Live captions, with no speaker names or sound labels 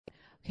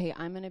Okay,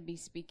 I'm going to be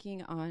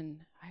speaking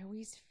on, I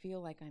always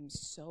feel like I'm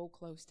so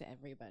close to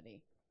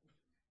everybody,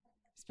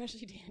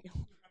 especially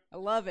Daniel. I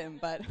love him,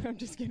 but I'm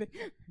just kidding.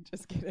 I'm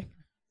just kidding.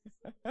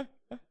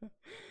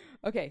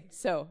 Okay,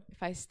 so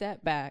if I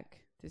step back,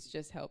 this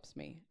just helps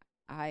me.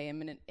 I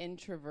am an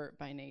introvert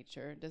by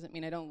nature. It doesn't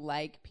mean I don't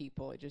like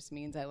people. It just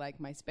means I like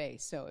my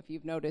space. So if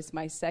you've noticed,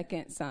 my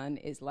second son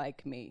is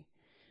like me.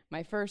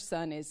 My first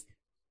son is,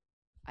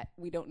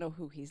 we don't know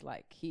who he's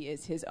like. He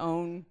is his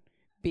own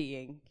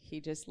being.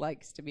 He just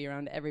likes to be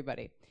around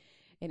everybody.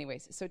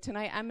 Anyways, so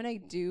tonight I'm going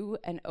to do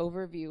an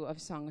overview of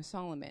Song of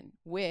Solomon,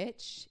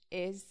 which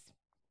is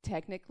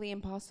technically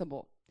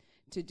impossible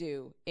to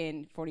do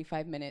in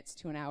 45 minutes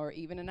to an hour,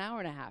 even an hour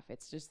and a half.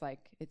 It's just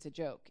like, it's a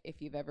joke.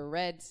 If you've ever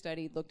read,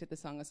 studied, looked at the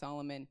Song of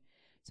Solomon.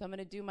 So I'm going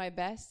to do my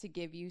best to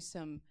give you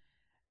some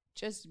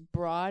just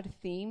broad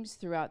themes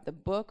throughout the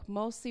book.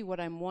 Mostly what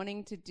I'm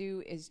wanting to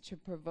do is to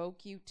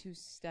provoke you to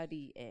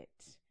study it,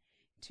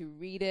 to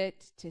read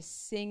it, to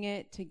sing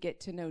it, to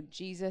get to know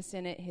Jesus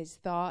in it, his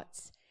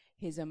thoughts,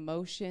 his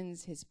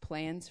emotions, his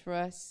plans for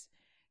us.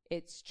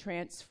 It's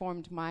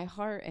transformed my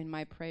heart, and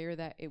my prayer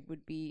that it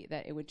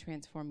would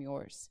transform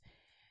yours.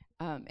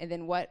 And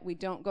then what we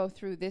don't go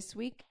through this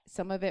week,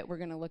 some of it we're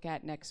going to look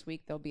at next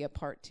week. There'll be a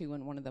part 2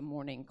 in one of the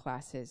morning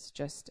classes,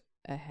 just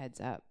a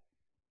heads up.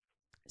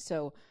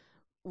 So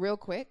real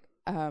quick,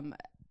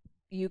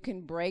 you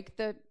can break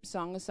the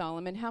Song of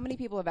Solomon. How many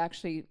people have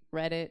actually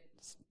read it?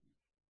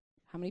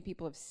 How many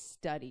people have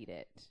studied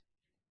it?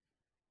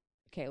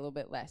 Okay, a little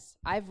bit less.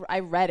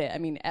 I read it. I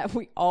mean,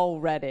 we all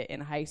read it in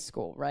high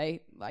school,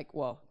 right? Like,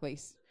 well, at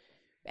least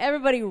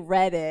everybody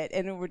read it,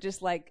 and we're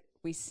just like,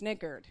 we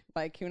snickered.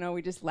 Like,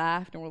 we just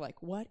laughed, and we're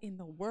like, what in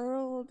the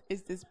world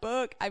is this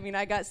book? I mean,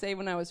 I got saved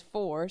when I was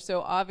 4, so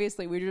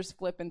obviously we're just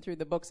flipping through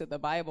the books of the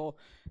Bible.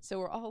 So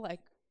we're all like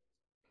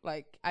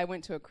I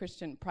went to a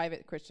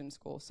private Christian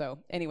school. So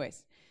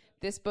anyways,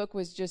 this book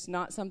was just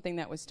not something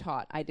that was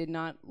taught. I did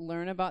not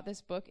learn about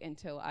this book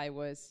until I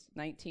was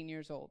 19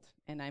 years old,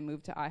 and I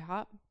moved to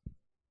IHOP.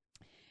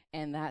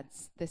 And I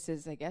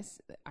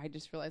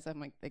just realized,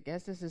 I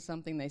guess this is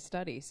something they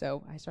study.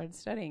 So I started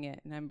studying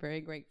it, and I'm very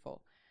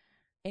grateful.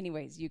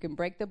 Anyways, you can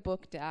break the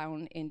book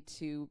down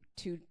into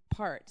 2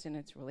 parts, and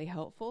it's really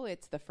helpful.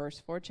 It's the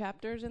first 4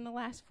 chapters and the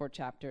last 4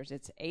 chapters.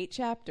 It's 8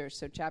 chapters.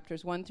 So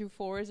chapters 1 through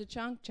 4 is a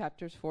chunk.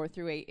 Chapters 4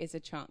 through 8 is a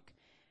chunk.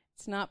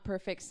 It's not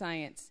perfect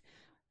science.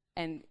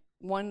 And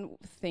one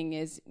thing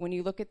is, when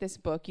you look at this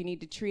book, you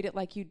need to treat it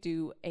like you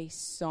do a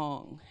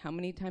song. How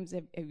many times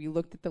have you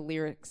looked at the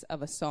lyrics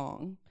of a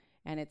song?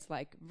 And it's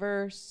like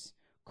verse,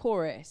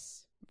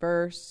 chorus,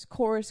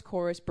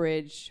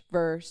 bridge,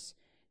 verse.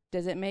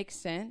 Does it make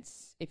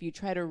sense if you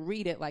try to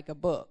read it like a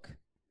book?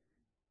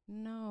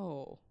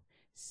 No.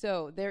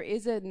 So there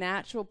is a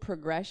natural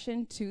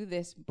progression to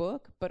this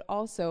book, but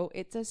also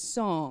it's a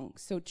song.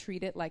 So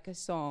treat it like a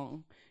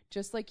song,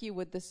 just like you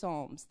would the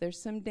Psalms.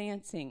 There's some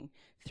dancing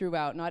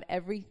throughout. Not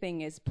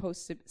everything is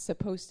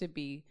supposed to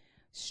be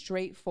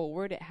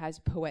straightforward. It has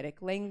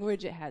poetic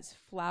language. It has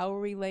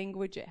flowery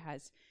language. It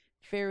has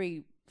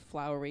very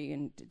flowery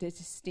and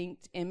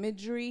distinct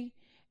imagery.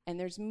 And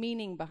there's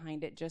meaning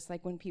behind it, just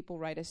like when people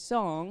write a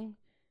song,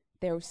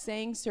 they're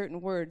saying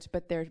certain words,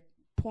 but they're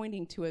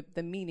pointing to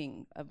the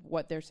meaning of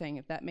what they're saying,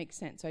 if that makes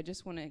sense. So I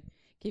just want to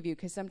give you,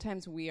 because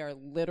sometimes we are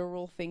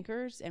literal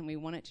thinkers, and we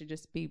want it to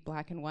just be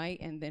black and white,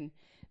 and then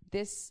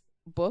this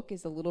book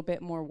is a little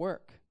bit more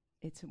work.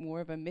 It's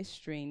more of a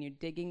mystery, and you're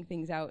digging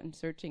things out and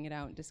searching it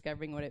out and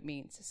discovering what it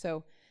means.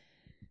 So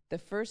the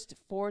first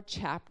 4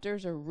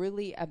 chapters are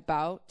really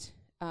about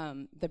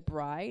the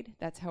bride.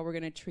 That's how we're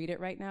going to treat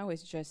it right now,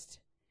 is just,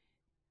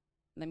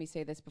 let me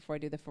say this before I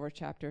do the 4th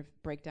chapter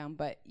breakdown,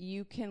 but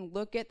you can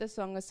look at the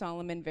Song of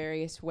Solomon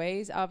various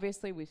ways.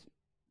 Obviously,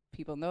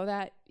 people know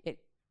that.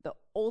 The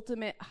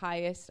ultimate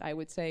highest, I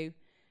would say,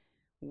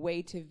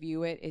 way to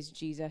view it is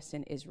Jesus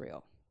and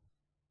Israel.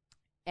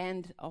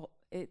 And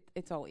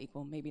it's all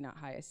equal, maybe not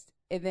highest.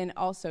 And then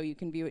also you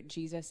can view it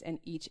Jesus and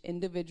each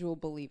individual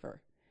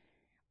believer.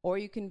 Or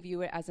you can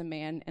view it as a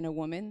man and a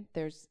woman.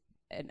 There's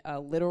a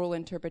literal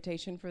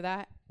interpretation for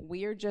that.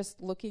 We are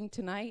just looking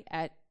tonight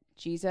at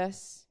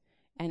Jesus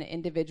and an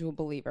individual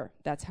believer.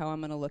 That's how I'm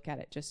going to look at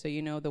it, just so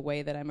you know the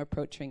way that I'm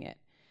approaching it.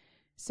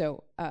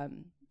 So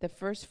the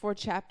first 4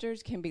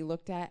 chapters can be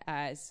looked at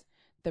as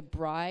the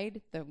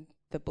bride,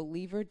 the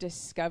believer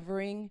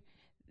discovering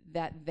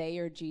that they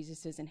are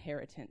Jesus's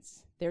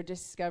inheritance. They're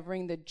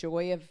discovering the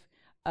joy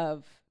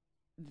of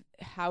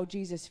how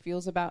Jesus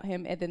feels about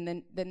him. And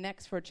then the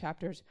next 4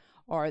 chapters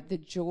are the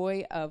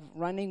joy of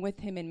running with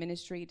him in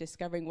ministry,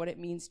 discovering what it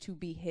means to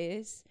be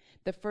his.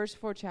 The first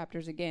 4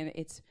 chapters, again,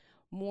 it's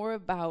more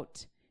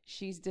about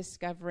she's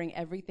discovering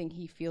everything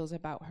he feels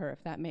about her,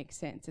 if that makes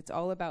sense. It's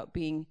all about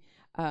being,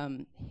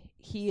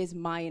 he is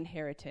my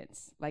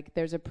inheritance. Like,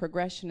 there's a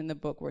progression in the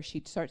book where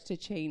she starts to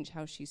change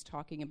how she's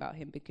talking about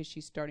him, because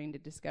she's starting to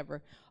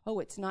discover, oh,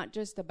 it's not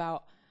just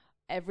about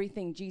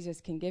everything Jesus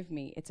can give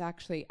me. It's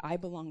actually, I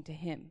belong to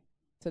him.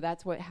 So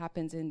that's what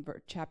happens in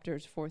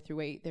chapters 4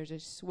 through 8. There's a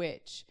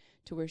switch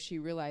to where she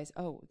realized,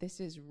 oh, this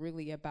is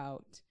really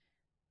about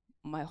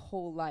my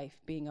whole life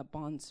being a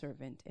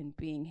bondservant and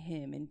being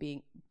him and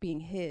being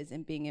his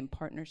and being in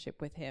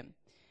partnership with him.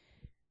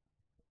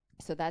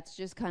 So that's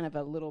just kind of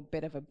a little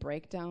bit of a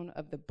breakdown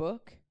of the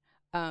book.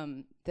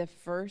 The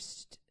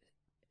first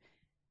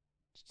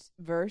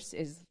verse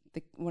is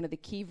one of the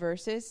key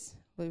verses.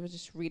 We'll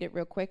just read it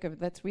real quick.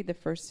 Let's read the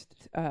first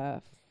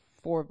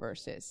 4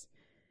 verses.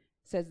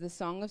 It says, the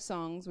Song of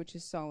Songs, which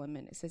is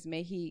Solomon. It says,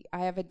 I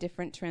have a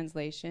different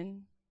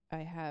translation. I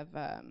have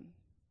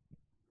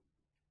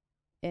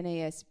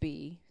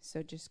NASB,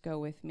 so just go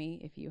with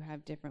me if you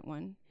have different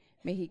one.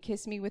 May he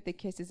kiss me with the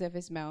kisses of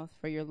his mouth,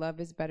 for your love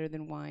is better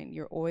than wine.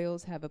 Your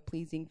oils have a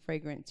pleasing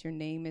fragrance. Your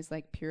name is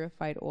like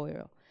purified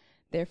oil.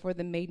 Therefore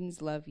the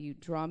maidens love you.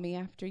 Draw me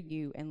after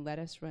you, and let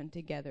us run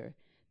together.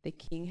 The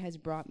king has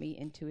brought me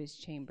into his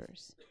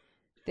chambers.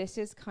 This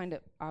is kind of,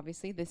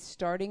 obviously, the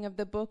starting of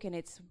the book, and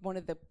it's one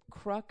of the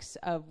crux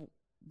of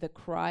the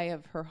cry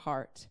of her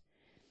heart.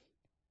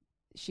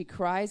 She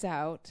cries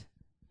out,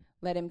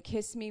 let him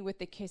kiss me with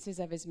the kisses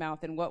of his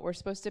mouth. And what we're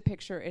supposed to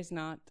picture is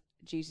not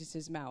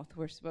Jesus' mouth.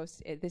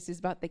 This is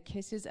about the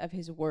kisses of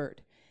his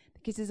word. The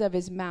kisses of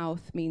his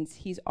mouth means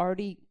he's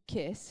already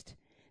kissed.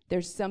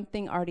 There's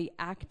something already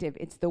active.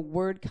 It's the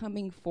word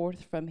coming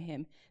forth from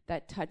him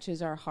that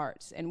touches our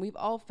hearts. And we've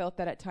all felt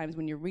that at times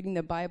when you're reading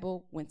the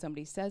Bible, when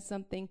somebody says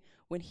something,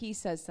 when he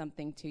says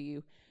something to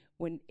you,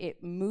 when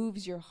it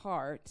moves your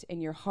heart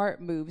and your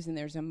heart moves and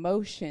there's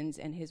emotions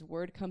and his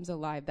word comes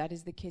alive. That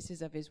is the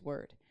kisses of his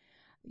word.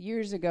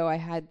 Years ago, I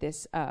had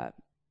this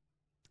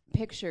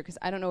picture, because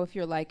I don't know if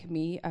you're like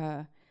me.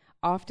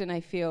 Often I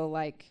feel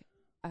like,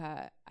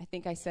 I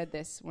think I said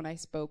this when I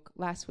spoke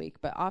last week,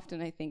 but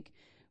often I think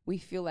we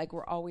feel like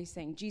we're always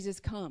saying, Jesus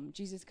come,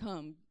 Jesus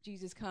come,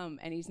 Jesus come,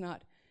 and he's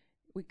not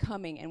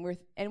coming,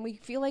 and we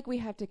feel like we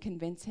have to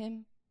convince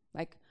him,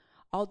 like,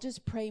 I'll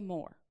just pray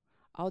more.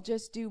 I'll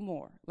just do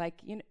more.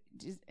 Like,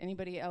 does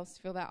anybody else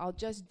feel that? I'll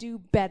just do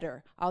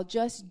better. I'll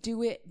just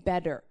do it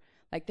better.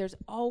 Like, there's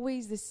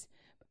always this,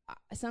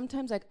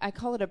 sometimes I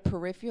call it a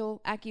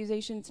peripheral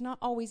accusation. It's not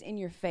always in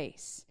your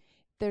face.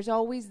 There's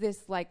always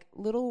this, like,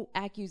 little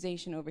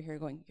accusation over here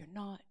going, you're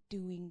not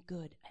doing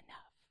good enough.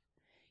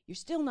 You're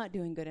still not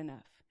doing good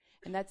enough.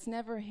 And that's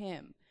never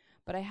him.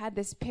 But I had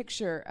this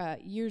picture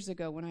years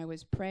ago when I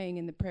was praying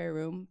in the prayer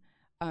room.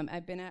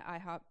 I've been at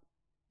IHOP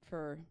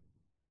for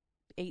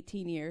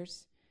 18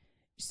 years.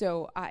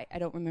 So I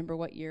don't remember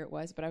what year it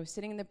was, but I was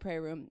sitting in the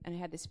prayer room and I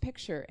had this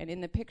picture. And in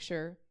the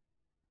picture,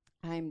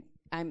 I'm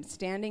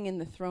standing in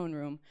the throne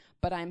room,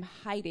 but I'm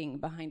hiding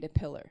behind a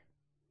pillar.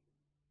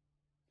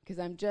 Because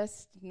I'm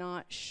just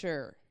not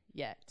sure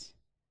yet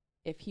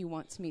if he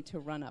wants me to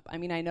run up. I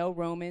mean, I know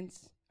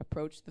Romans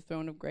approach the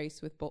throne of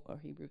grace with or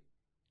Hebrew.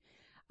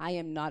 I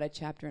am not a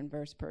chapter and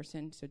verse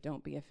person, so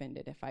don't be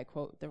offended if I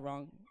quote the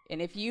wrong. And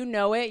if you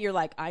know it, you're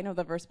like, I know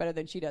the verse better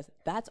than she does.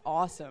 That's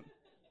awesome.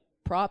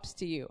 Props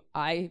to you.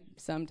 I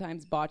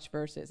sometimes botch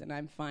verses, and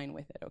I'm fine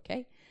with it,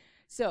 okay?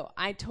 So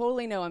I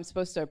totally know I'm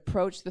supposed to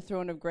approach the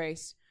throne of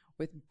grace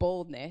with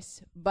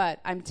boldness, but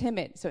I'm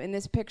timid. So in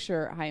this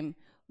picture, I'm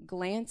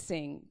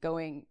glancing,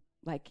 going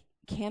like,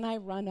 can I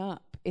run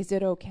up? Is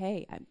it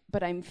okay?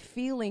 But I'm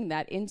feeling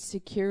that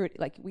insecurity.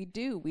 Like we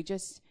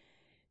just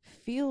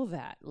feel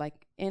that,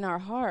 like in our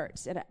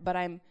hearts. But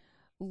I'm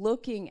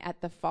looking at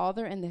the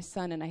Father and the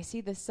Son, and I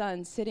see the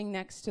Son sitting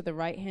next to the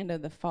right hand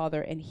of the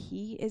Father, and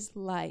he is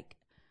like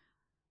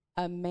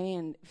a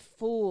man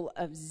full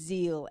of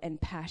zeal and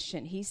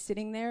passion. He's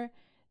sitting there,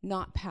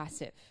 not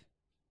passive.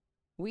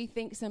 We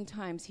think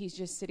sometimes he's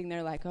just sitting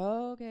there like,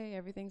 oh, okay,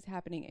 everything's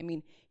happening. I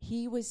mean,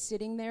 he was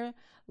sitting there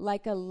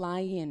like a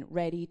lion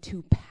ready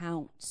to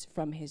pounce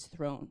from his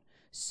throne,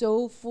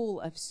 so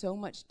full of so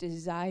much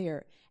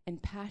desire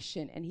and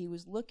passion. And he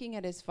was looking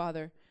at his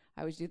Father.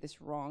 I always do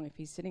this wrong. If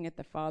he's sitting at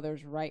the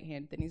Father's right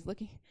hand, then he's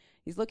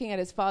looking at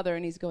his Father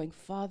and he's going,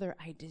 Father,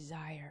 I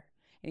desire.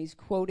 And he's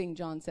quoting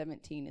John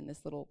 17 in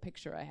this little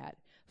picture I had.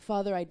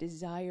 Father, I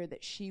desire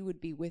that she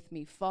would be with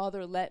me.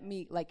 Father, let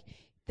me, like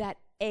that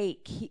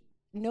ache.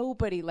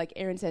 Nobody, like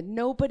Aaron said,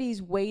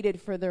 nobody's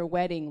waited for their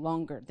wedding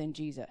longer than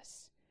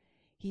Jesus.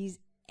 He's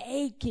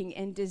aching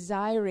and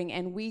desiring,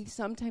 and we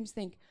sometimes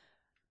think,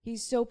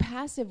 he's so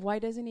passive, why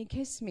doesn't he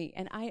kiss me?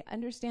 And I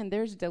understand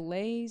there's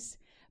delays,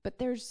 but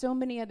there's so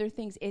many other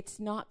things. It's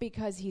not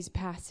because he's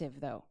passive,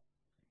 though.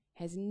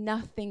 It has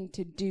nothing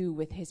to do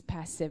with his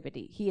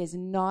passivity. He is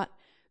not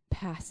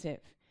passive.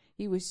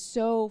 He was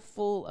so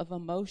full of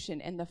emotion,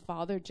 and the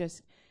Father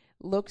just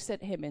looks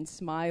at him and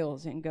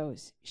smiles and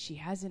goes, she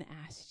hasn't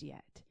asked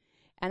yet.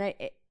 And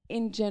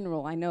in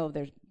general, I know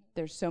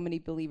there's so many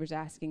believers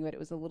asking, but it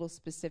was a little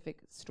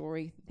specific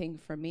story thing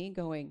for me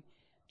going,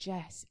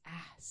 Jess,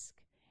 ask.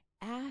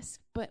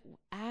 Ask, but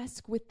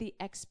ask with the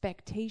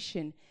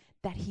expectation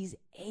that he's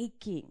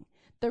aching.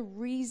 The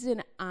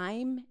reason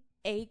I'm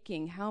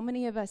aching, how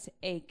many of us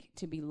ache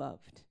to be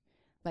loved?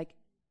 Like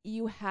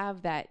you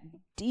have that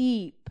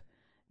deep,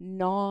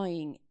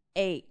 gnawing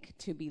ache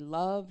to be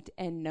loved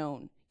and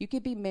known. You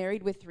could be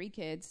married with 3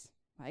 kids,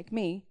 like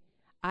me.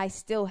 I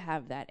still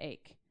have that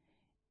ache.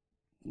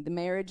 The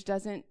marriage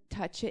doesn't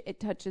touch it. It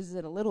touches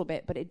it a little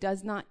bit, but it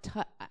does not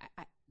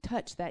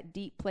touch that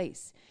deep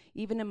place.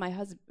 Even in my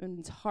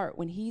husband's heart,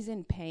 when he's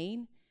in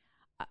pain,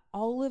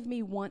 all of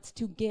me wants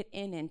to get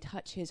in and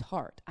touch his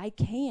heart. I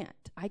can't.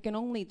 I can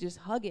only just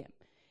hug him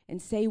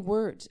and say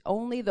words.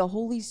 Only the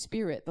Holy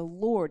Spirit, the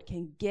Lord,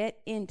 can get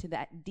into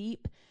that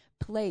deep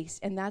place,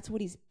 and that's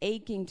what he's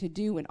aching to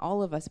do in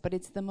all of us, but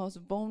it's the most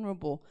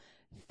vulnerable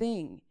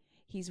thing.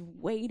 He's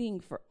waiting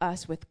for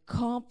us with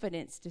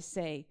confidence to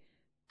say,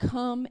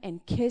 come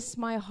and kiss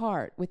my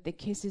heart with the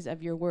kisses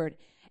of your word,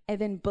 and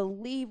then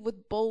believe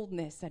with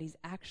boldness that he's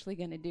actually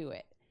going to do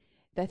it.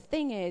 The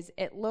thing is,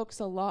 it looks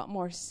a lot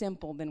more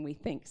simple than we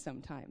think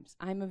sometimes.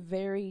 I'm a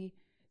very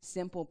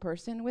simple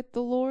person with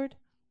the Lord,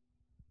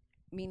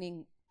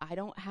 meaning I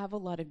don't have a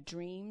lot of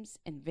dreams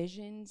and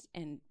visions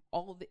and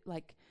all the,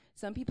 like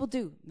some people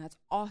do, and that's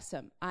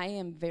awesome. I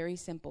am very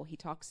simple. He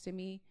talks to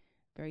me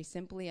very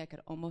simply. I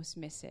could almost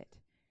miss it.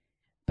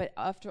 But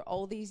after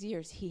all these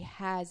years, he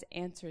has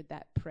answered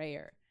that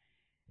prayer.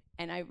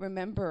 And I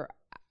remember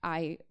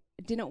I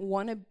didn't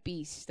want to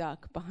be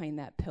stuck behind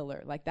that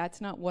pillar. Like,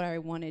 that's not what I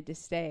wanted to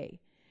stay.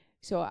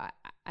 So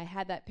I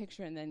had that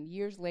picture, and then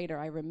years later,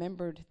 I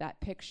remembered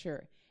that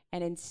picture.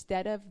 And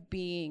instead of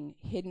being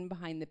hidden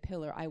behind the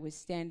pillar, I was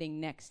standing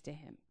next to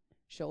him,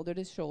 shoulder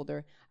to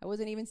shoulder. I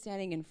wasn't even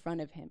standing in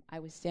front of him. I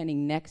was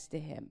standing next to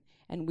him,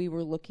 and we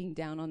were looking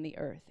down on the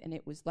earth. And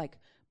it was like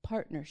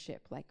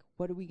partnership, like,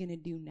 what are we going to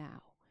do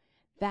now?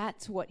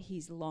 That's what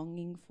he's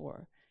longing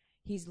for.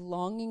 He's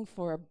longing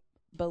for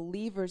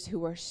believers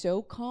who are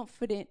so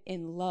confident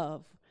in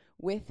love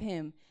with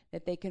him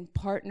that they can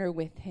partner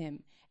with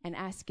him and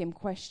ask him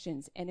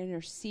questions and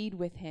intercede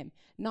with him.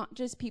 Not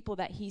just people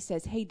that he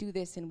says, hey, do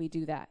this, and we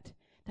do that.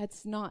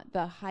 That's not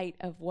the height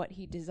of what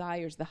he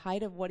desires. The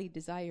height of what he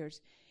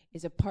desires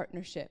is a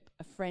partnership,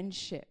 a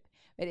friendship.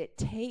 But it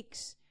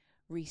takes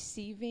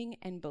receiving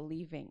and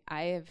believing.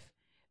 I have,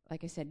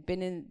 like I said,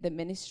 been in the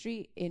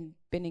ministry,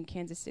 been in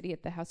Kansas City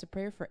at the House of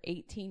Prayer for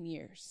 18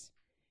 years.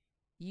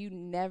 You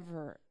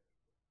never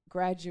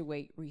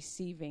graduate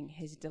receiving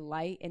his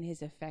delight and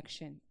his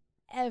affection,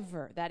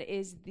 ever. That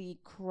is the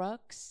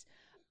crux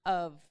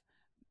of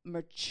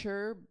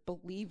mature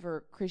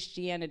believer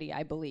Christianity,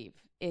 I believe,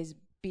 is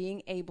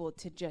being able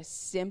to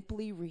just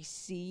simply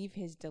receive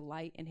his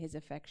delight and his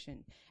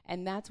affection.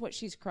 And that's what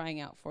she's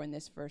crying out for in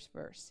this first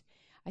verse.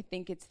 I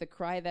think it's the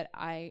cry that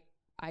I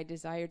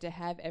desire to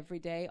have every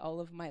day, all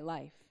of my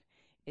life,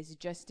 is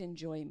just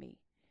enjoy me.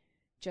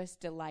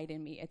 Just delight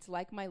in me. It's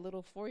like my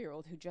little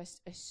 4-year-old who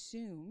just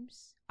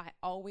assumes I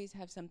always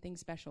have something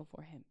special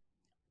for him.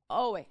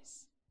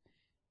 Always.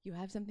 You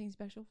have something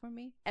special for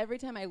me? Every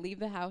time I leave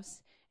the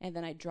house and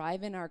then I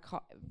drive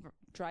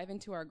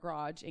into our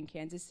garage in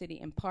Kansas City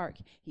and park,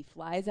 he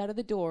flies out of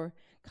the door,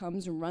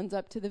 comes and runs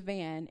up to the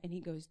van, and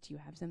he goes, do you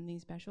have something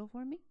special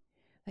for me?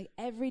 Like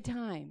every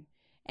time.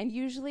 And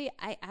usually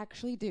I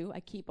actually do.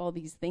 I keep all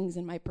these things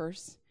in my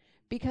purse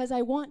because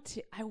I want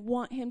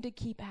him to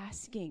keep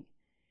asking.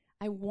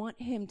 I want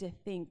him to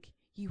think,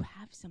 you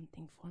have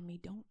something for me,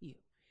 don't you?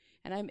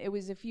 And it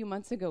was a few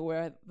months ago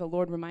where the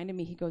Lord reminded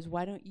me, he goes,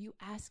 why don't you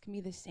ask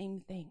me the same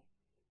thing?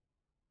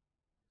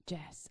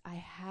 Jess, I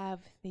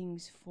have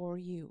things for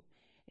you.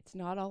 It's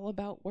not all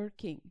about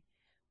working.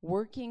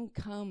 Working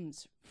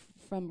comes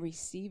from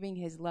receiving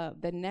his love.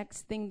 The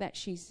next thing that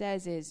she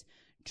says is,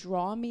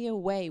 draw me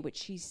away, which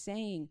she's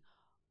saying,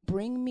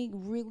 bring me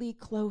really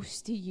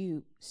close to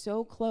you,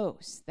 so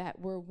close that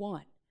we're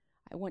one.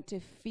 I want to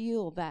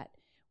feel that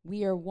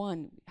we are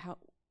one.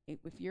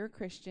 If you're a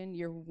Christian,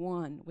 you're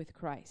one with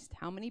Christ.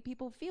 How many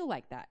people feel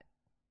like that?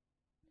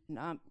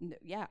 Not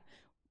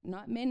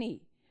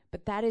many.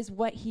 But that is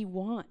what he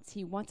wants.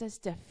 He wants us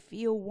to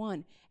feel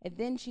one. And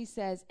then she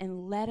says,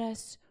 and let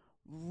us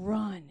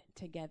run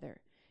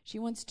together. She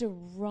wants to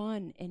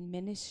run in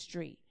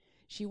ministry.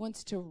 She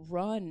wants to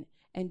run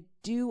and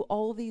do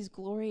all these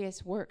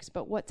glorious works.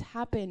 But what's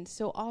happened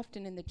so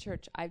often in the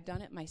church, I've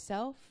done it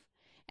myself,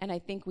 and I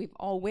think we've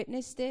all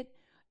witnessed it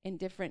in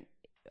different,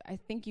 I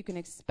think you can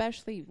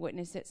especially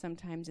witness it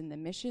sometimes in the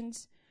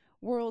missions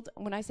world.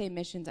 When I say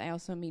missions, I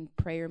also mean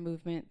prayer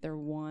movement. They're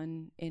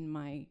one in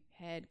my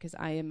head because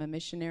I am a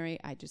missionary.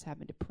 I just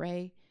happen to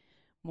pray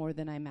more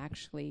than I'm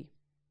actually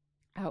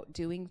out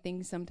doing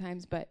things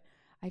sometimes. But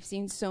I've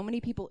seen so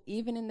many people,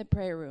 even in the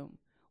prayer room,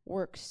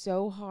 work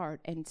so hard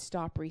and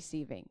stop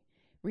receiving.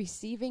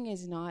 Receiving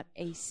is not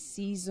a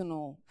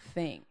seasonal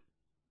thing.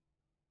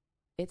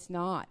 It's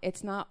not,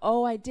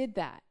 oh, I did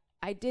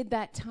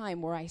that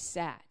time where I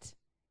sat.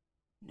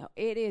 No,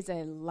 it is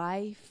a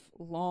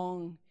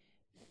lifelong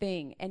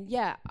thing. And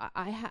yeah,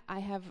 I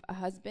have a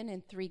husband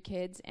and 3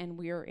 kids, and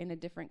we're in a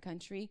different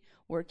country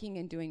working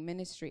and doing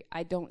ministry.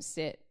 I don't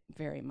sit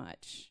very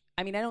much.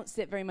 I mean, I don't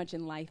sit very much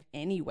in life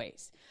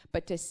anyways,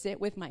 but to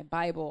sit with my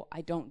Bible,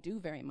 I don't do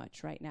very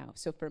much right now.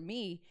 So for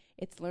me,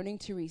 it's learning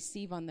to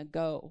receive on the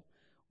go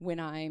when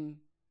I'm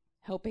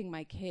helping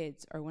my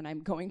kids, or when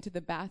I'm going to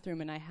the bathroom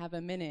and I have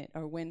a minute,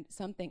 or when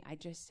something, I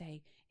just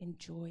say,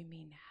 enjoy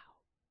me now.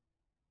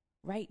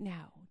 Right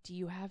now, do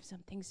you have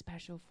something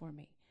special for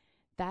me?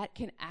 that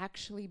can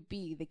actually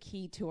be the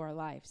key to our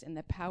lives and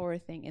the power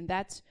thing. And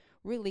that's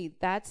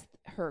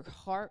her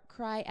heart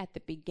cry at the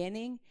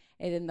beginning.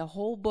 And then the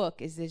whole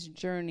book is this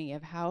journey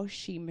of how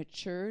she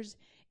matures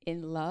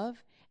in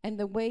love. And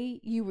the way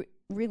you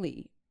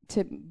really,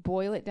 to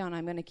boil it down,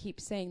 I'm going to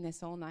keep saying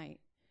this all night.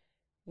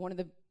 One of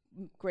the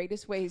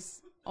greatest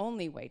ways,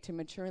 only way to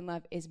mature in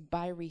love is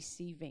by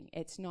receiving.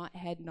 It's not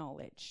head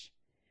knowledge.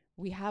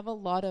 We have a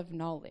lot of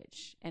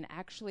knowledge. And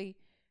actually,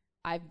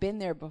 I've been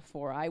there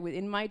before.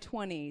 In my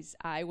 20s,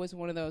 I was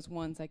one of those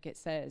ones, like it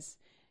says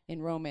in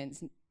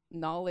Romans,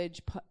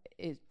 knowledge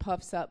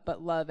puffs up,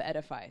 but love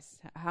edifies.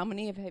 How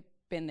many have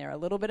been there? A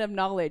little bit of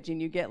knowledge,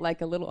 and you get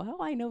like a little,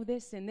 oh, I know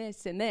this and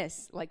this and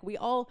this. Like we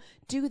all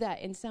do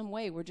that in some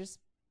way. We're just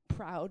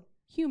proud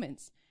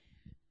humans.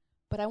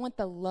 But I want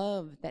the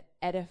love that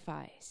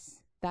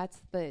edifies.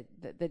 That's the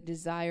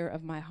desire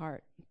of my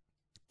heart.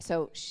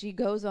 So she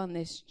goes on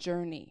this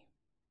journey,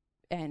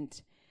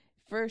 and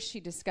first she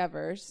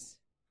discovers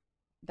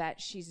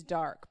that she's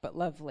dark but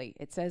lovely.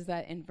 It says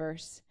that in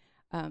verse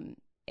 5.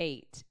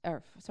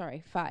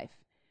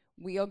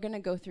 We are going to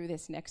go through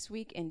this next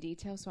week in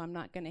detail, so I'm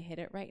not going to hit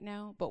it right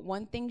now. But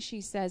one thing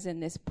she says in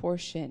this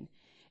portion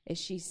is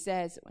she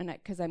says,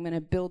 because I'm going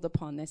to build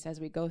upon this as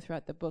we go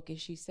throughout the book,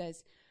 is she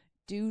says,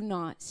 do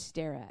not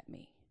stare at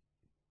me.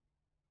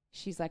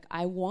 She's like,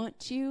 I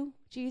want you,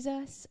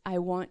 Jesus. I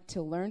want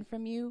to learn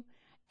from you.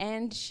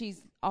 And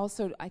she's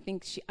also, I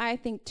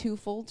think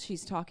twofold.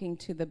 She's talking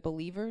to the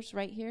believers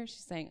right here.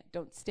 She's saying,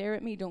 don't stare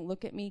at me, don't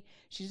look at me.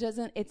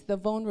 It's the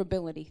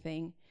vulnerability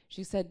thing.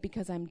 She said,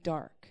 because I'm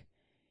dark.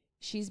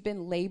 She's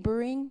been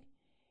laboring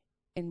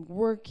and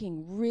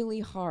working really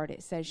hard.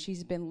 It says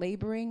she's been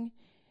laboring.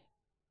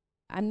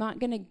 I'm not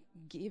going to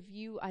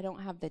I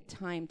don't have the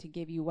time to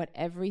give you what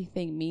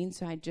everything means,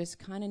 so I just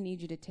kind of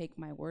need you to take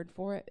my word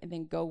for it and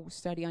then go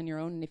study on your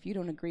own. And if you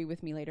don't agree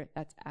with me later,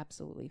 that's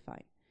absolutely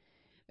fine.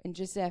 And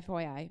just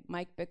FYI,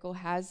 Mike Bickle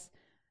has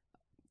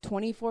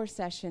 24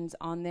 sessions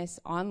on this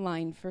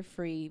online for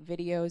free,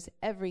 videos,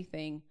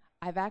 everything.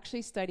 I've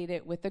actually studied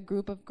it with a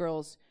group of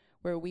girls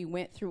where we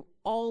went through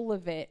all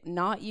of it,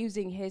 not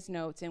using his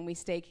notes, and we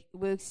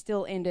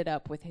still ended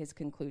up with his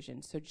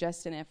conclusions. So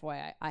just an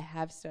FYI, I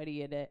have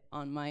studied it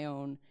on my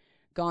own,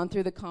 gone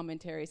through the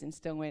commentaries, and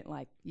still went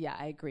like, yeah,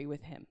 I agree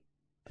with him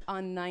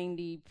on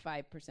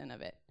 95%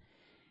 of it.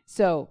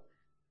 So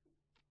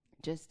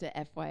just a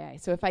FYI.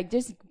 So if I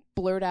just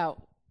blurt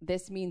out,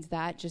 this means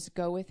that, just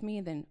go with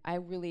me, then I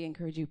really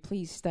encourage you,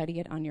 please study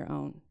it on your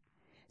own.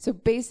 So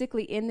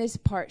basically in this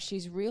part,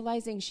 she's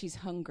realizing she's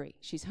hungry.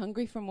 She's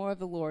hungry for more of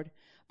the Lord,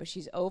 but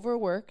she's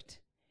overworked.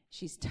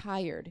 She's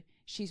tired.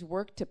 She's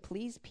worked to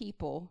please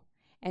people,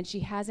 and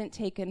she hasn't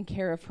taken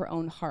care of her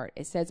own heart.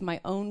 It says,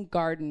 my own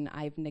garden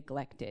I've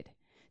neglected.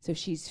 So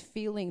she's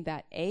feeling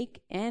that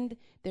ache, and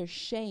there's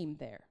shame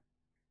there.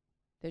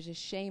 There's a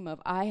shame of,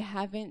 I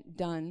haven't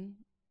done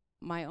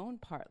my own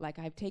part. Like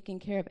I've taken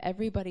care of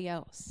everybody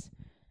else.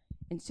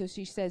 And so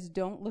she says,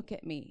 don't look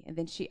at me. And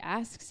then she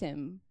asks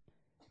him,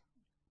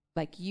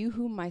 like, you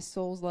whom my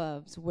soul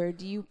loves, where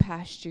do you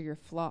pasture your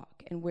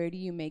flock? And where do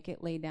you make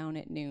it lay down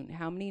at noon?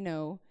 How many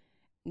know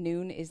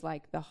noon is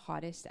like the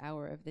hottest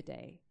hour of the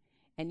day?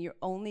 And you're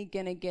only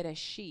going to get a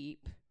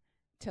sheep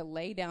to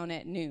lay down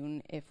at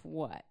noon if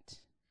what?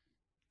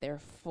 They're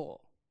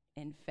full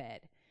and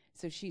fed.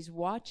 So she's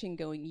watching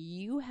going,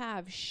 you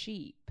have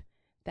sheep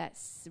that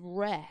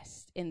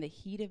rest in the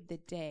heat of the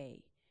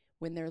day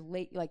when they're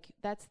late. Like,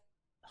 that's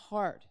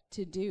hard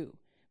to do.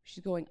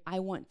 She's going,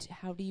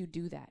 how do you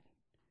do that?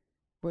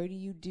 Where do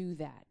you do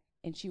that?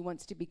 And she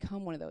wants to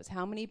become one of those.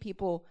 How many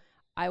people,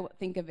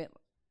 think of it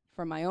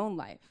for my own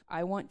life,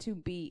 I want to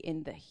be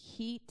in the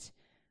heat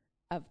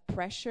of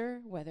pressure,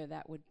 whether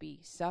that would be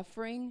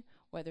suffering,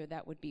 whether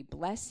that would be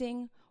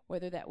blessing,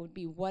 whether that would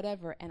be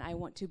whatever, and I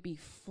want to be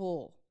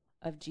full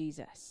of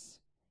Jesus.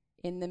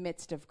 In the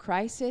midst of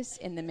crisis,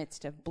 in the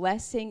midst of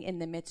blessing, in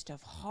the midst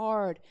of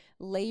hard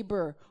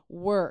labor,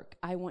 work,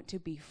 I want to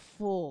be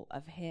full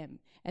of him.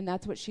 And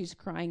that's what she's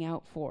crying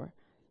out for.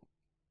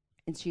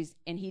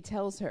 And he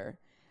tells her,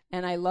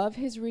 and I love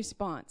his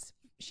response.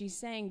 She's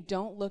saying,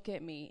 don't look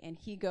at me. And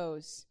he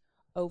goes,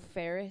 O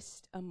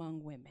fairest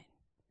among women.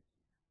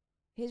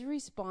 His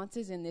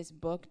responses in this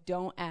book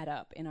don't add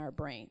up in our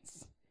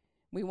brains.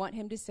 We want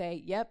him to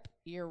say, yep,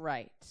 you're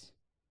right.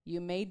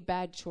 You made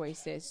bad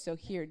choices, so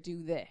here,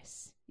 do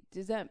this.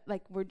 Does that,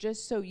 like, we're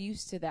just so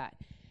used to that.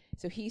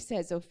 So he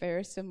says, O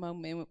fairest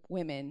among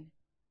women.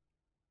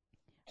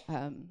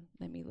 Let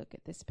me look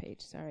at this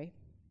page, sorry.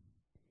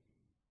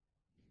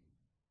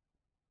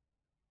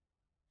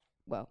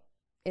 Well,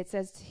 it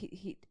says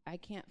I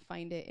can't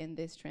find it in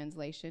this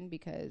translation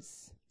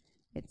because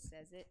it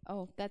says it.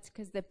 Oh, that's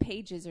because the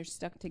pages are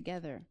stuck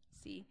together.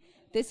 See,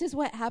 this is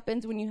what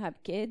happens when you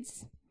have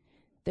kids.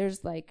 There's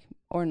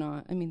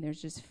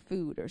there's just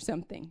food or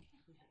something.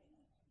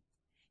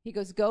 He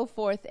goes, go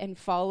forth and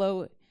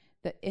follow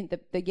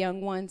the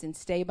young ones and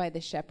stay by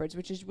the shepherds,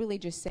 which is really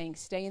just saying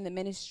stay in the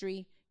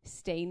ministry,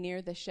 stay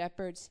near the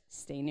shepherds,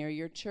 stay near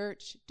your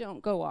church.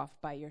 Don't go off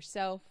by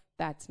yourself.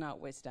 That's not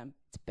wisdom.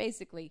 It's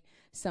basically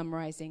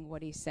summarizing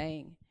what he's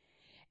saying.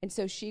 And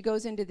so she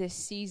goes into this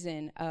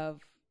season of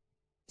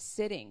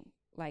sitting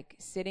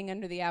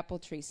under the apple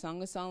tree.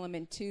 Song of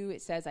Solomon 2,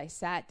 it says, I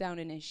sat down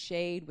in his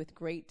shade with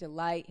great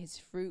delight. His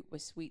fruit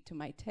was sweet to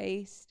my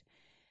taste.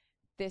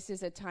 This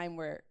is a time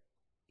where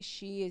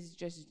she is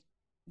just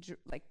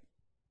like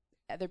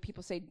other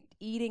people say,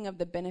 eating of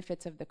the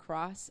benefits of the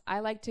cross. I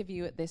like to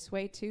view it this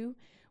way too.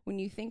 When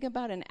you think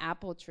about an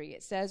apple tree,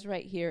 it says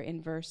right here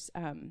in verse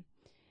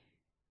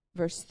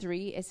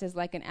 3, it says,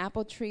 like an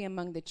apple tree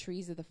among the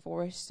trees of the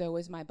forest, so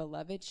is my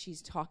beloved.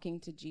 She's talking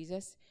to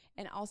Jesus.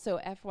 And also,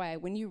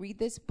 FYI, when you read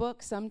this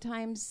book,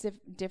 sometimes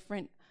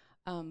different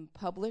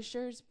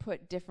publishers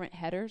put different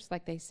headers,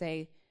 like they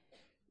say,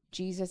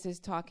 Jesus is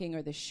talking,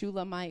 or the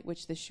Shulamite,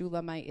 which the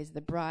Shulamite is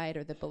the bride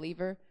or the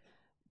believer.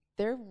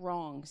 They're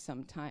wrong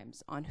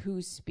sometimes on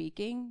who's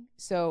speaking.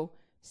 So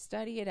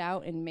study it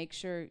out and make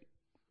sure,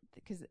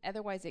 because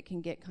otherwise it can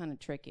get kind of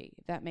tricky,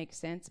 if that makes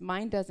sense.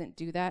 Mine doesn't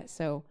do that,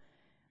 so,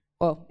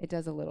 well, it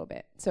does a little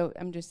bit. So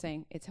I'm just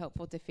saying it's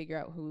helpful to figure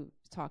out who's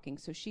talking.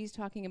 So she's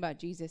talking about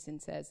Jesus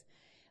and says,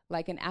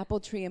 like an apple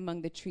tree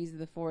among the trees of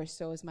the forest,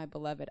 so is my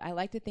beloved. I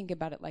like to think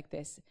about it like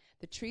this.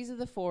 The trees of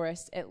the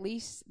forest, at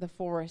least the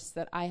forests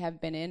that I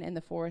have been in and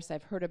the forests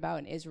I've heard about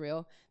in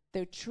Israel,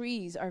 the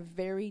trees are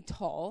very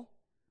tall,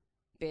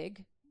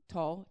 big,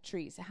 tall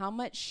trees. How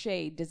much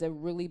shade does a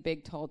really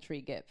big, tall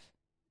tree give?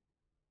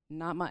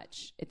 Not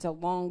much. It's a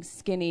long,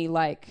 skinny,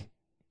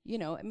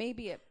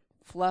 maybe it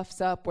fluffs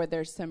up where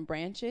there's some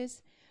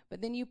branches,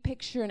 but then you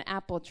picture an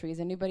apple tree. Has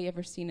anybody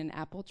ever seen an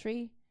apple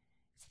tree?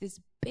 It's this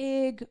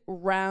big,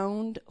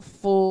 round,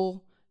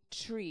 full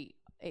tree.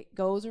 It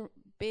goes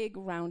big,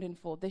 round, and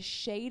full. The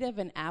shade of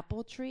an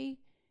apple tree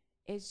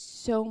is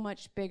so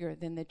much bigger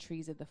than the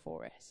trees of the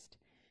forest.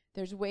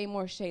 There's way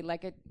more shade,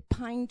 like a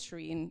pine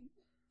tree, and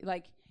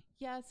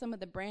some of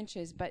the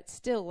branches, but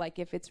still,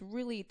 if it's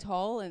really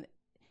tall and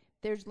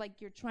there's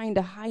you're trying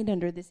to hide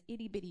under this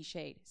itty bitty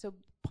shade. So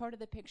part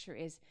of the picture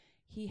is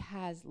he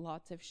has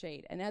lots of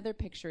shade. Another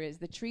picture is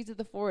the trees of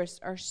the forest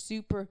are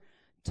super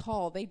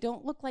tall. They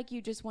don't look like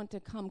you just want to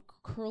come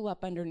curl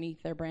up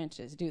underneath their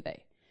branches, do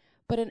they?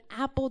 But an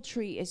apple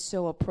tree is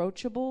so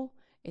approachable.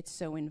 It's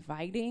so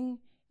inviting.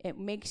 It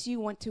makes you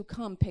want to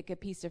come pick a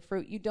piece of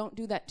fruit. You don't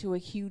do that to a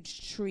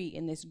huge tree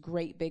in this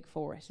great big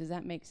forest. Does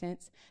that make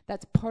sense?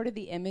 That's part of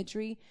the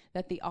imagery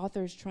that the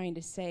author is trying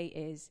to say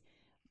is,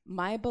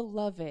 my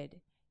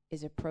beloved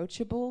is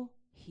approachable.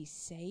 He's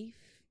safe.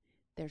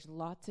 There's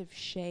lots of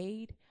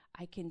shade.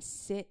 I can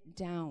sit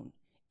down.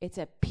 It's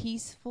a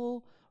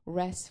peaceful,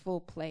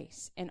 restful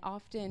place. And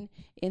often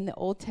in the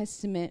Old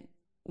Testament,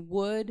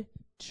 wood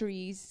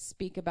trees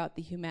speak about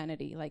the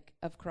humanity,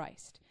 of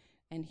Christ.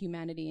 And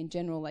humanity in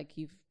general,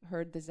 you've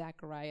heard the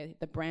Zechariah,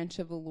 the branch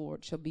of the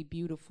Lord shall be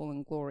beautiful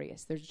and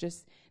glorious. There's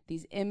just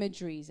these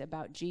imageries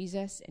about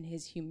Jesus and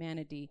his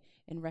humanity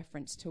in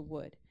reference to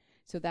wood.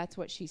 So that's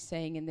what she's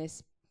saying in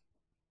this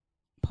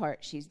part.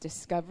 She's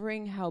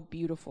discovering how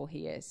beautiful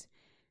he is.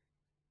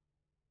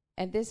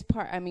 And this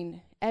part,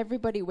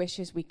 everybody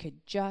wishes we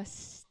could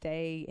just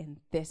stay in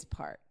this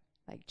part.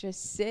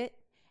 Just sit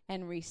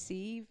and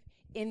receive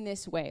in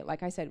this way.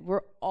 Like I said,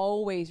 we're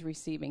always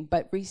receiving,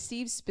 but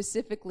receive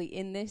specifically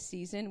in this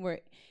season where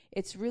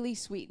it's really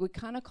sweet. We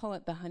kind of call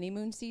it the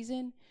honeymoon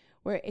season,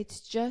 where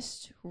it's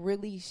just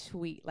really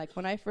sweet.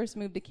 When I first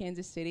moved to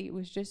Kansas City, it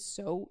was just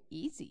so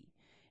easy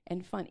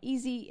and fun.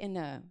 Easy in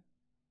a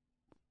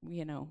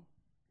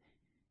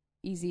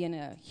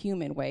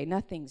human way.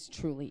 Nothing's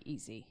truly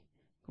easy.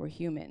 We're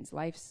humans.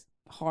 Life's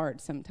hard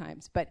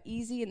sometimes, but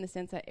easy in the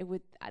sense that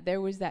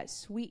there was that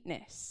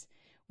sweetness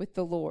with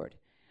the Lord.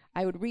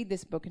 I would read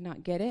this book and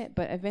not get it,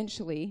 but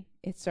eventually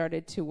it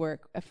started to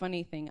work. A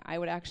funny thing, I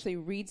would actually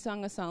read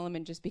Song of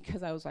Solomon just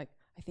because I was like,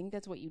 I think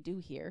that's what you do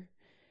here.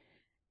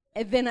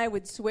 And then I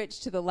would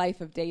switch to the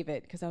life of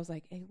David because I was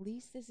like, at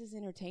least this is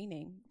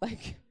entertaining.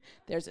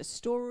 There's a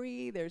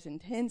story, there's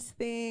intense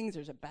things,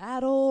 there's a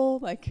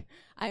battle.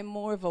 I'm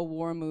more of a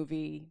war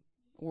movie,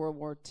 World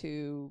War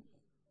II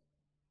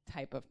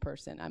type of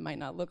person. I might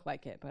not look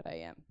like it, but I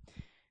am.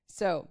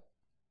 So,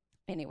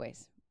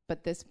 anyways,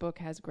 but this book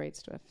has great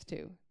stuff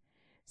too.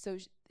 So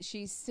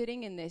she's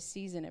sitting in this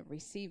season of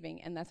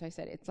receiving, and that's why I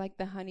said it's like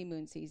the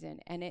honeymoon season,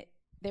 and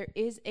there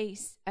is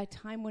a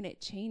time when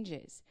it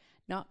changes,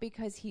 not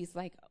because he's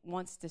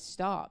wants to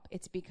stop.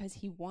 It's because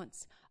he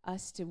wants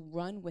us to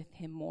run with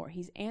him more.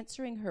 He's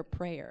answering her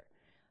prayer.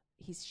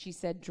 She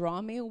said,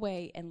 "Draw me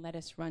away and let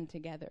us run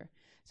together."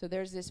 So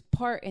there's this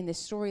part in the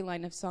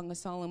storyline of Song of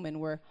Solomon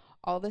where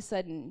all of a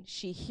sudden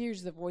she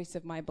hears the voice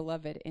of my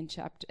beloved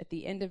at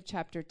the end of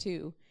chapter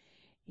 2.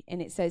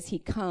 And it says he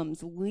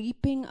comes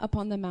leaping up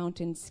on the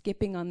mountain,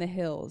 skipping on the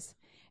hills.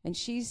 And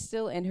she's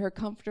still in her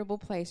comfortable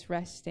place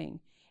resting.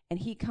 And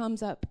he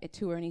comes up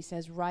to her and he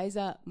says, "Rise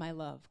up, my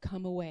love,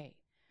 come away.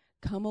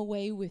 Come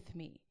away with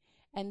me."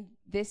 And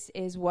this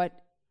is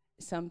what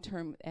some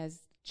term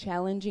as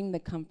challenging the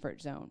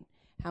comfort zone.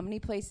 How many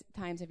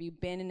times have you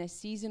been in a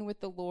season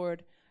with the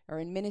Lord or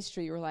in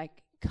ministry, you're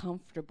like,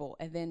 comfortable.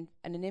 And then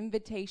an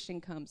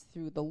invitation comes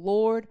through the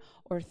Lord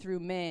or through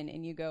men,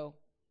 and you go,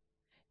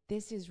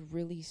 this is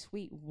really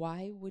sweet.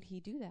 Why would he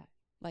do that?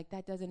 Like,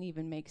 that doesn't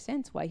even make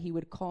sense why he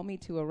would call me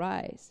to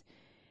arise.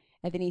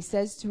 And then he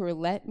says to her,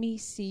 let me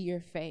see your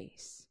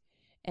face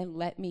and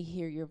let me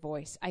hear your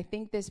voice. I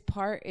think this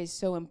part is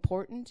so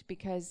important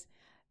because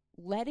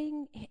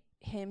letting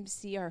him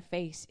see our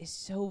face is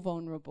so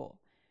vulnerable.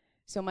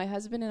 So my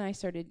husband and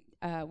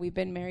I we've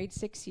been married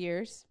 6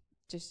 years.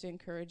 Just to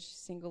encourage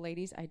single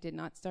ladies, I did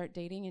not start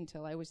dating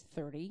until I was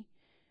 30.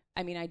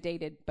 I mean, I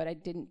dated, but I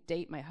didn't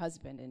date my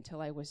husband until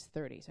I was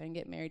 30. So I didn't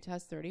get married till I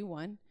was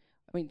 31,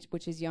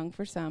 which is young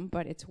for some,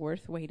 but it's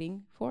worth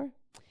waiting for.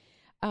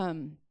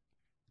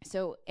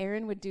 So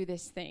Aaron would do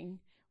this thing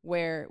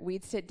where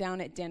we'd sit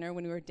down at dinner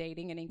when we were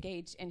dating and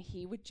engaged, and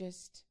he would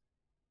just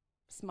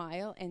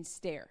smile and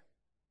stare.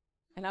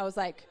 And I was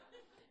like,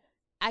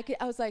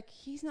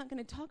 he's not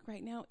going to talk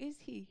right now, is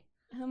he?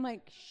 And I'm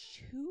like,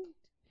 shoot.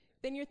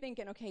 Then you're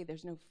thinking, okay,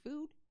 there's no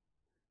food.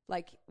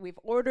 Like, we've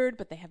ordered,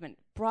 but they haven't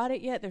brought it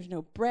yet. There's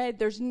no bread.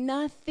 There's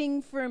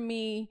nothing for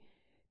me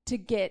to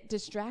get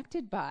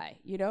distracted by,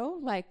 you know?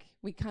 Like,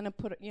 we kind of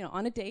put,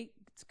 on a date,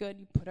 it's good.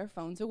 You put our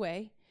phones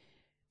away.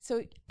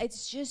 So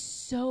it's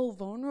just so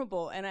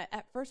vulnerable. And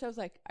at first I was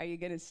like, are you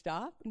going to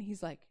stop? And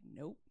he's like,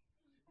 nope.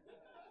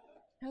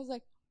 I was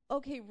like,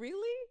 okay,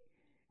 really?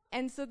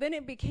 And so then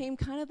it became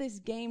kind of this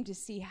game to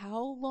see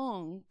how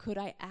long could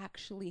I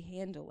actually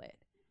handle it.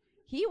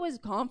 He was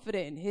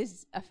confident in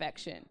his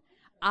affection.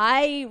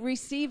 I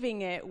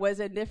receiving it was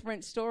a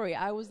different story.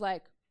 I was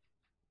like,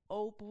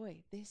 oh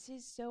boy, this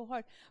is so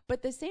hard. But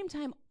at the same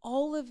time,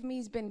 all of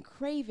me's been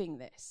craving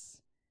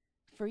this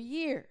for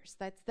years.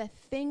 That's the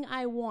thing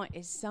I want,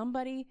 is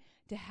somebody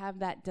to have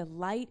that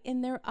delight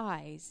in their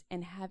eyes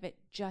and have it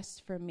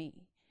just for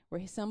me,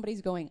 where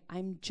somebody's going,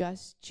 I'm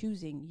just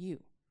choosing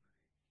you.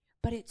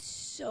 But it's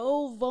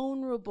so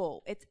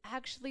vulnerable. It's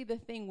actually the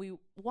thing we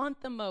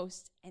want the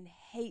most and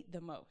hate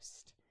the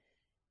most.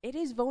 It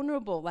is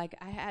vulnerable. Like,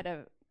 I had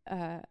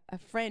a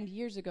friend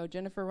years ago,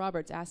 Jennifer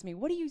Roberts, asked me,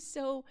 what are you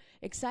so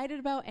excited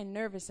about and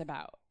nervous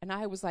about? And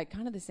I was like,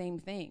 kind of the same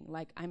thing.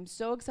 Like, I'm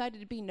so excited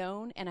to be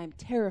known and I'm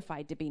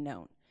terrified to be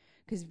known,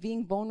 because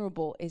being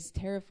vulnerable is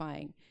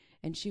terrifying.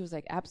 And she was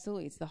like,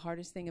 absolutely. It's the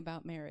hardest thing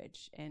about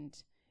marriage and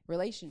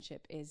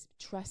relationship is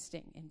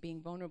trusting and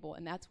being vulnerable.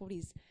 And that's what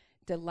he's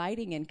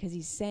delighting in, because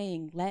he's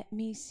saying, let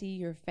me see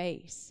your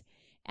face.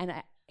 And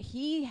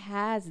he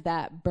has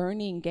that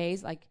burning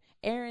gaze. Like,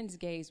 Aaron's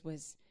gaze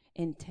was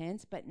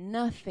intense, but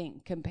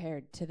nothing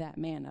compared to that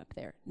man up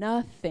there.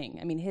 Nothing.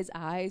 I mean, his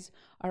eyes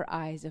are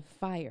eyes of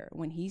fire.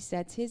 When he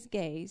sets his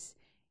gaze,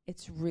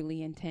 it's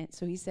really intense.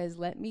 So he says,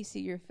 let me see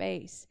your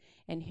face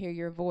and hear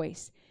your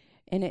voice.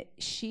 And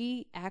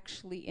she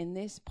actually, in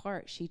this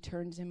part, she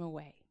turns him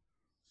away.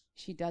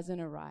 She doesn't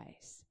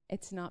arise.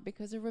 It's not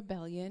because of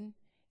rebellion.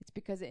 It's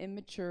because of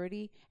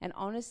immaturity. And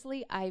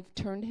honestly, I've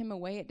turned him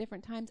away at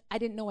different times. I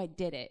didn't know I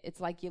did it.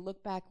 It's like you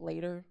look back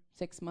later,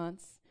 6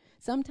 months.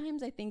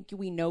 Sometimes I think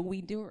we know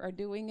we are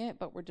doing it,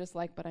 but we're just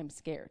like, but I'm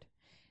scared.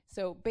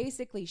 So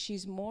basically,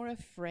 she's more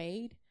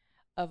afraid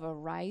of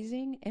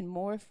arising and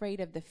more afraid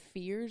of the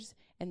fears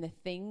and the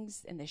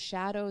things and the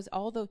shadows.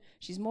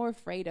 She's more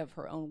afraid of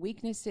her own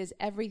weaknesses,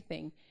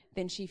 everything,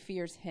 than she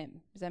fears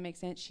him. Does that make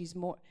sense?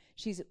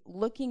 She's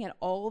looking at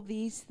all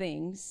these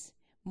things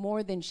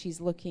more than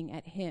she's looking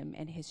at him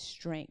and his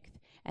strength.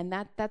 And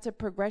that's a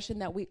progression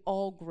that we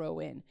all grow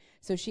in.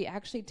 So she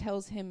actually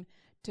tells him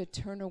to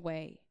turn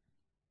away.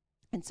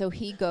 And so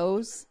he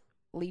goes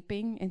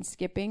leaping and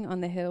skipping on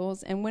the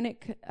hills. And when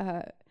it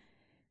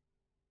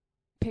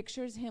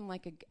pictures him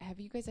like have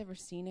you guys ever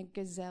seen a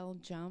gazelle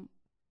jump?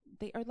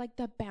 They are like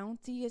the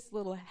bountiest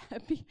little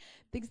happy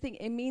thing.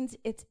 It means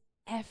it's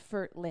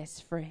effortless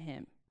for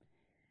him.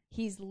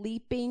 He's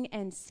leaping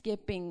and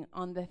skipping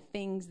on the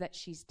things that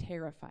she's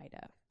terrified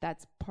of.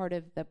 That's part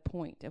of the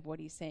point of what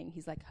he's saying.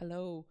 He's like,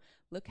 hello,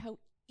 look how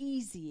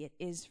easy it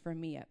is for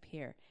me up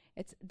here.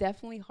 It's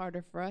definitely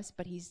harder for us,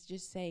 but he's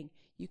just saying,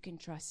 you can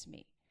trust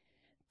me.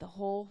 The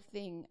whole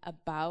thing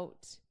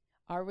about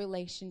our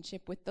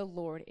relationship with the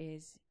Lord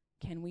is,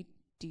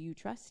 do you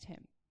trust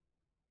him?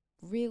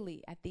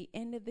 Really, at the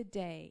end of the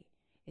day,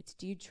 it's,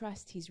 do you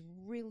trust he's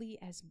really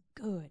as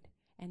good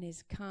and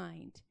as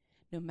kind?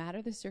 No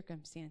matter the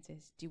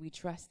circumstances, do we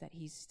trust that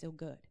he's still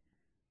good?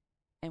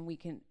 And we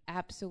can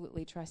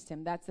absolutely trust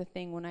him. That's the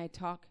thing when I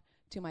talk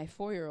to my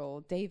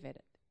 4-year-old, David,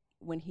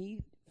 when he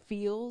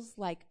feels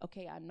like,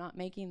 okay, I'm not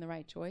making the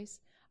right choice,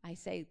 I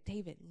say,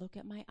 David, look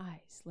at my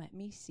eyes. Let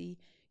me see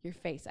your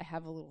face. I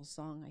have a little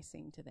song I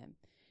sing to them.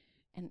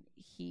 And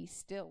he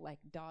still like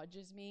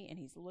dodges me and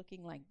he's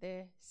looking like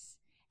this.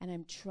 And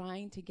I'm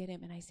trying to get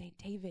him and I say,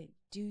 David,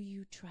 do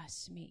you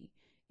trust me?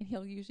 And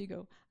he'll usually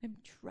go, I'm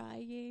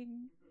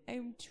trying,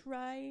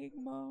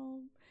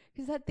 Mom.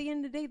 Because at the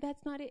end of the day,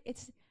 that's not it.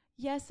 It's,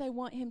 yes, I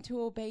want him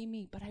to obey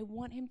me, but I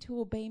want him to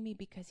obey me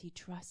because he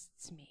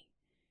trusts me.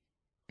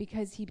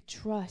 Because he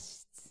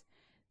trusts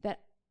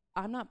that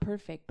I'm not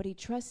perfect, but he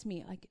trusts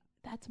me. Like,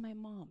 That's my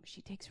mom.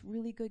 She takes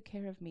really good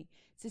care of me.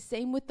 It's the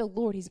same with the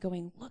Lord. He's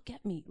going, look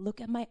at me. Look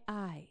at my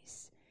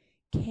eyes.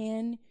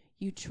 Can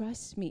you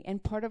trust me?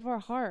 And part of our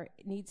heart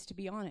needs to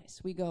be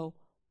honest. We go,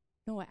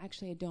 no,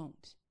 actually I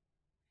don't.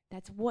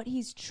 That's what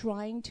he's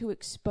trying to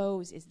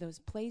expose, is those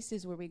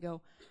places where we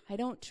go, I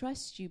don't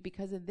trust you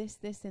because of this,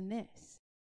 this, and this.